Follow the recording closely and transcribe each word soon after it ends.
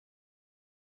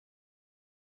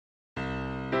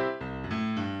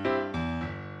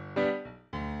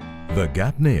The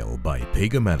Gap Nail by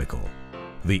Pega Medical.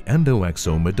 The Endo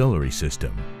Medullary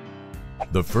System.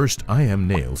 The first IM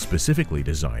nail specifically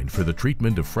designed for the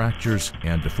treatment of fractures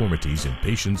and deformities in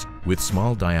patients with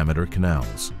small diameter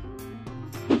canals.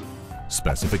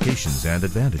 Specifications and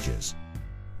advantages.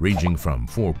 Ranging from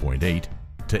 4.8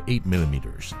 to 8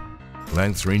 millimeters.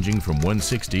 Lengths ranging from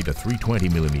 160 to 320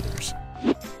 millimeters.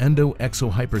 Endo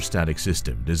Hyperstatic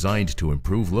System designed to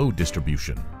improve load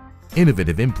distribution.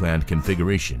 Innovative implant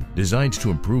configuration designed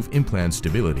to improve implant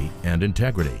stability and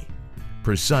integrity.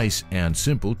 Precise and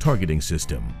simple targeting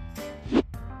system.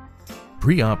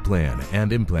 Pre-op plan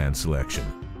and implant selection.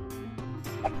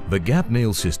 The Gap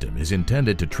Nail system is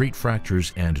intended to treat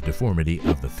fractures and deformity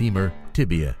of the femur,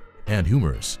 tibia, and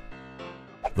humerus.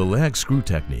 The lag screw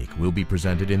technique will be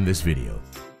presented in this video.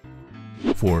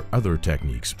 For other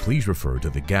techniques, please refer to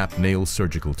the Gap Nail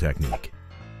surgical technique.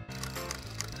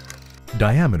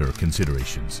 Diameter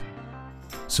considerations.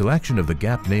 Selection of the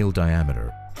gap nail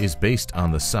diameter is based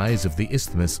on the size of the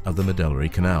isthmus of the medullary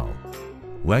canal.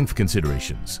 Length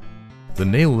considerations. The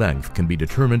nail length can be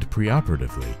determined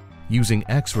preoperatively using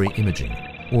X-ray imaging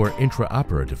or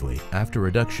intraoperatively after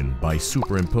reduction by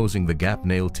superimposing the gap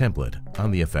nail template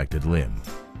on the affected limb.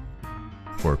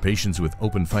 For patients with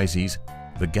open physes,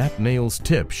 the gap nail's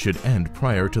tip should end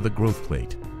prior to the growth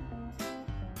plate.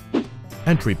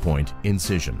 Entry point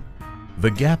incision. The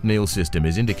gap nail system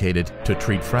is indicated to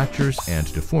treat fractures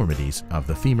and deformities of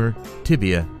the femur,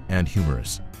 tibia, and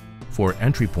humerus. For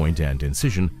entry point and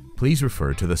incision, please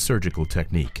refer to the surgical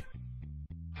technique.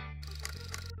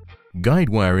 Guide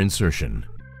wire insertion.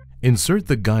 Insert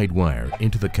the guide wire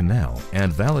into the canal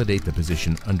and validate the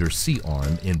position under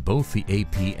C-arm in both the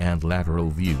AP and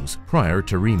lateral views prior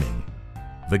to reaming.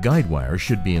 The guide wire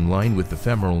should be in line with the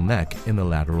femoral neck in the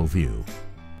lateral view.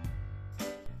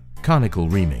 Conical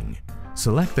reaming.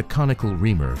 Select the conical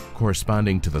reamer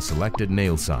corresponding to the selected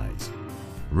nail size.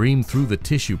 Ream through the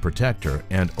tissue protector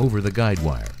and over the guide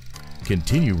wire.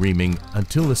 Continue reaming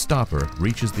until the stopper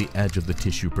reaches the edge of the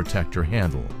tissue protector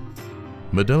handle.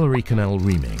 Medullary canal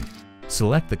reaming.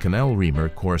 Select the canal reamer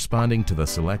corresponding to the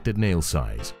selected nail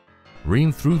size.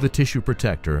 Ream through the tissue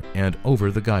protector and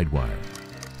over the guide wire.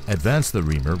 Advance the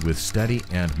reamer with steady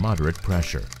and moderate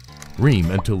pressure. Ream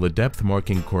until the depth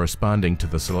marking corresponding to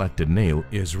the selected nail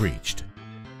is reached.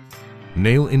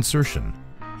 Nail insertion.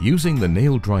 Using the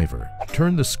nail driver,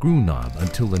 turn the screw knob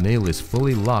until the nail is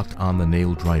fully locked on the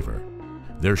nail driver.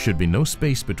 There should be no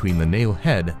space between the nail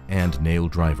head and nail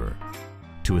driver.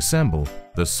 To assemble,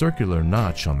 the circular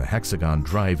notch on the hexagon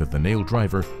drive of the nail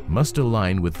driver must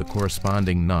align with the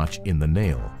corresponding notch in the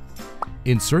nail.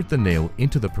 Insert the nail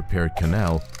into the prepared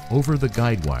canal over the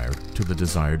guide wire to the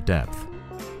desired depth.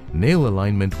 Nail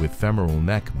alignment with femoral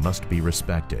neck must be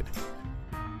respected.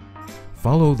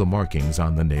 Follow the markings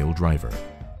on the nail driver.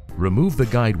 Remove the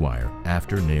guide wire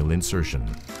after nail insertion.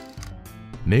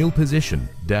 Nail position,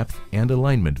 depth, and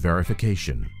alignment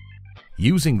verification.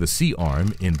 Using the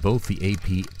C-arm in both the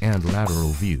AP and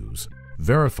lateral views,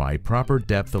 verify proper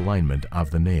depth alignment of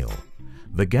the nail.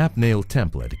 The gap nail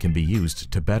template can be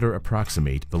used to better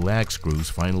approximate the lag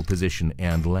screw's final position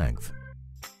and length.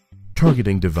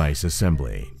 Targeting device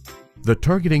assembly. The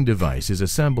targeting device is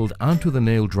assembled onto the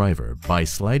nail driver by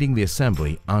sliding the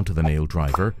assembly onto the nail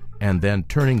driver and then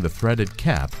turning the threaded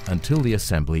cap until the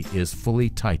assembly is fully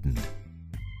tightened.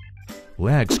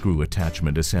 Lag screw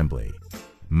attachment assembly.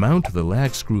 Mount the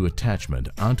lag screw attachment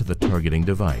onto the targeting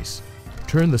device.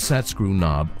 Turn the set screw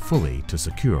knob fully to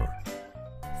secure.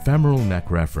 Femoral neck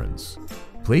reference.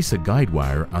 Place a guide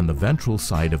wire on the ventral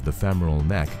side of the femoral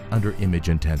neck under image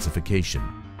intensification.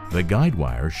 The guide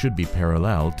wire should be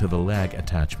parallel to the lag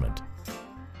attachment.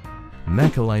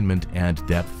 Neck alignment and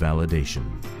depth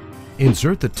validation.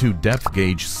 Insert the two depth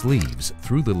gauge sleeves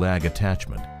through the lag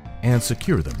attachment and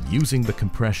secure them using the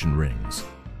compression rings.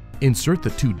 Insert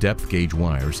the two depth gauge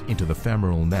wires into the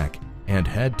femoral neck and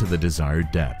head to the desired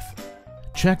depth.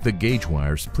 Check the gauge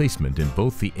wire's placement in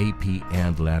both the AP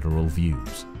and lateral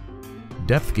views.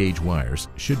 Depth gauge wires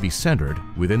should be centered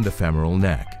within the femoral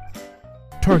neck.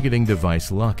 Targeting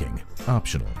device locking,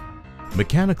 optional.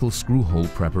 Mechanical screw hole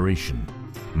preparation.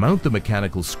 Mount the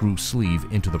mechanical screw sleeve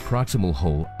into the proximal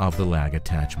hole of the lag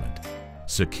attachment.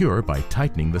 Secure by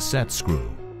tightening the set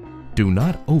screw. Do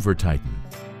not over-tighten.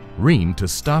 Ream to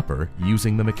stopper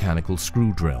using the mechanical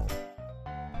screw drill.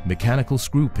 Mechanical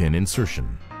screw pin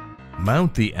insertion.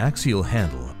 Mount the axial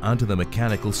handle onto the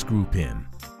mechanical screw pin.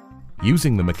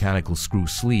 Using the mechanical screw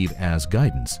sleeve as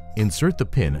guidance, insert the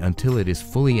pin until it is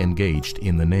fully engaged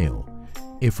in the nail.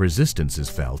 If resistance is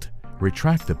felt,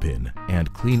 retract the pin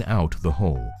and clean out the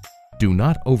hole. Do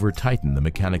not over-tighten the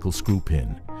mechanical screw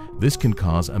pin. This can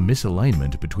cause a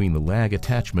misalignment between the lag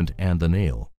attachment and the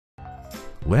nail.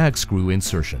 Lag screw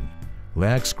insertion.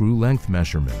 Lag screw length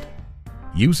measurement.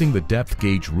 Using the depth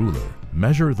gauge ruler,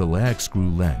 measure the lag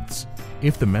screw lengths.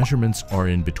 If the measurements are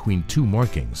in between two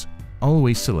markings,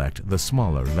 always select the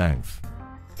smaller length.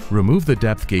 Remove the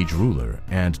depth gauge ruler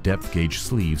and depth gauge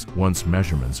sleeves once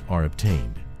measurements are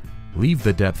obtained. Leave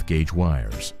the depth gauge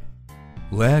wires.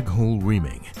 Lag hole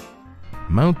reaming.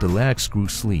 Mount the lag screw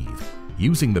sleeve.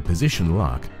 Using the position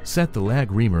lock, set the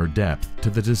lag reamer depth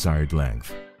to the desired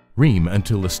length. Ream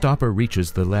until the stopper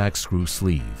reaches the lag screw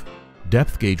sleeve.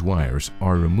 Depth gauge wires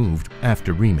are removed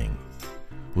after reaming.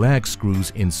 Lag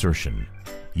screws insertion.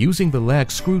 Using the lag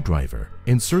screwdriver,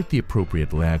 insert the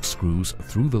appropriate lag screws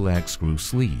through the lag screw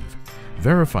sleeve.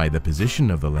 Verify the position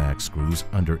of the lag screws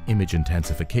under image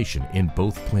intensification in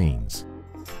both planes.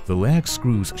 The lag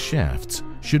screws shafts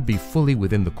should be fully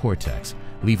within the cortex,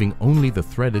 leaving only the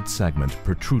threaded segment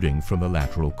protruding from the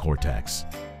lateral cortex.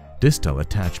 Distal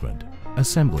attachment.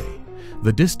 Assembly.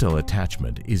 The distal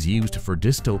attachment is used for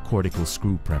distal cortical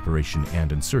screw preparation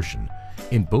and insertion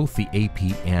in both the AP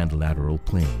and lateral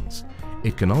planes.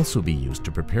 It can also be used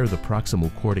to prepare the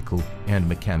proximal cortical and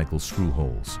mechanical screw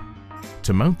holes.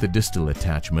 To mount the distal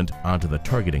attachment onto the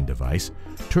targeting device,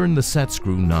 turn the set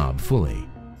screw knob fully.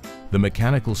 The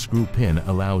mechanical screw pin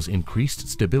allows increased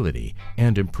stability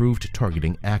and improved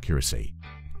targeting accuracy.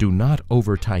 Do not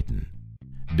over-tighten.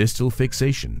 Distal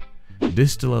fixation.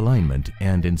 Distal alignment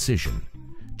and incision.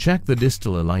 Check the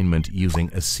distal alignment using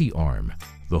a C-arm.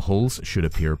 The holes should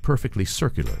appear perfectly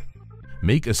circular.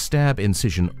 Make a stab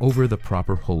incision over the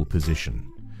proper hole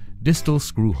position. Distal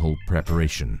screw hole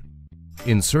preparation.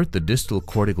 Insert the distal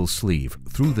cortical sleeve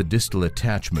through the distal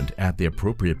attachment at the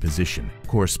appropriate position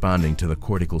corresponding to the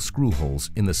cortical screw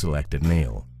holes in the selected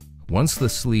nail. Once the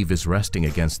sleeve is resting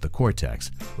against the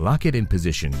cortex, lock it in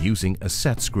position using a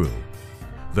set screw.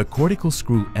 The cortical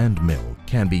screw end mill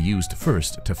can be used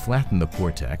first to flatten the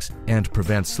cortex and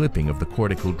prevent slipping of the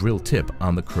cortical drill tip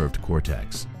on the curved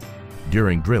cortex.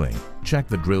 During drilling, check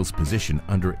the drill's position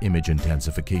under image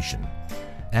intensification.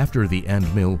 After the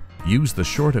end mill, use the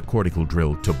shorter cortical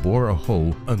drill to bore a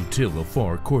hole until the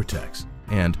far cortex,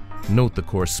 and note the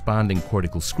corresponding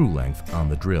cortical screw length on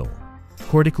the drill.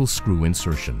 Cortical screw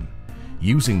insertion.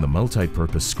 Using the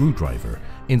multi-purpose screwdriver,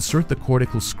 insert the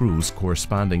cortical screws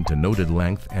corresponding to noted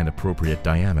length and appropriate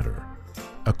diameter.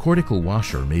 A cortical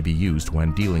washer may be used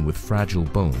when dealing with fragile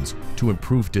bones to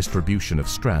improve distribution of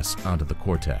stress onto the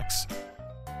cortex.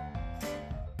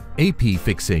 AP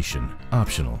fixation,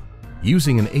 optional.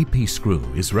 Using an AP screw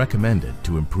is recommended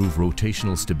to improve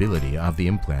rotational stability of the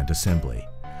implant assembly.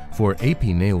 For AP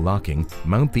nail locking,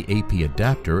 mount the AP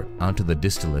adapter onto the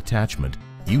distal attachment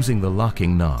using the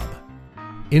locking knob.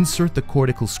 Insert the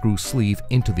cortical screw sleeve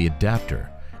into the adapter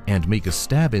and make a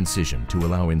stab incision to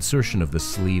allow insertion of the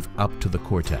sleeve up to the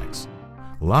cortex.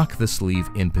 Lock the sleeve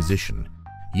in position.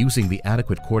 Using the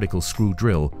adequate cortical screw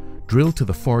drill, drill to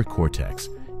the far cortex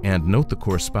and note the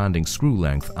corresponding screw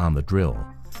length on the drill.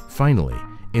 Finally,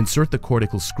 insert the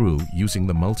cortical screw using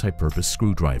the multi-purpose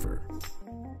screwdriver.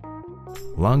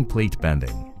 Long plate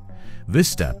bending. This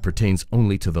step pertains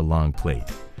only to the long plate.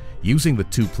 Using the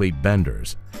two-plate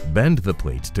benders, bend the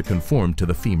plate to conform to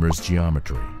the femur's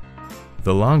geometry.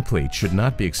 The long plate should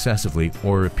not be excessively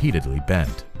or repeatedly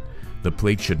bent. The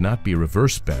plate should not be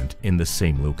reverse bent in the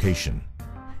same location.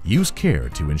 Use care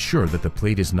to ensure that the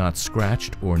plate is not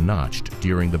scratched or notched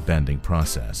during the bending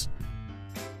process.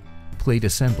 Plate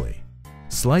assembly.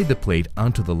 Slide the plate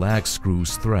onto the lag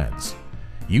screw's threads.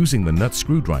 Using the nut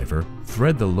screwdriver,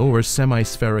 thread the lower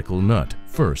semi-spherical nut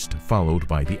first, followed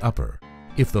by the upper.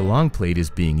 If the long plate is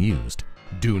being used,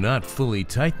 do not fully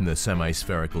tighten the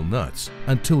semi-spherical nuts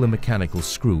until the mechanical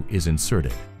screw is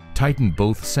inserted. Tighten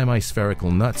both semi-spherical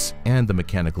nuts and the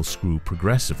mechanical screw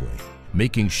progressively,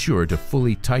 making sure to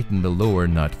fully tighten the lower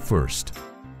nut first.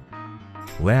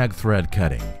 Lag thread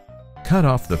cutting. Cut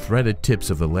off the threaded tips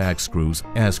of the lag screws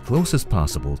as close as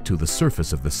possible to the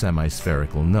surface of the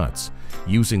semi-spherical nuts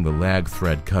using the lag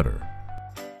thread cutter.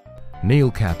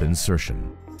 Nail cap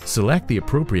insertion. Select the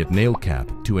appropriate nail cap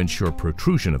to ensure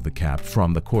protrusion of the cap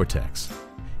from the cortex.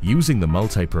 Using the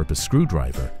multi-purpose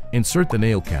screwdriver, insert the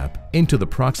nail cap into the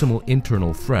proximal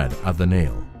internal thread of the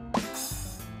nail.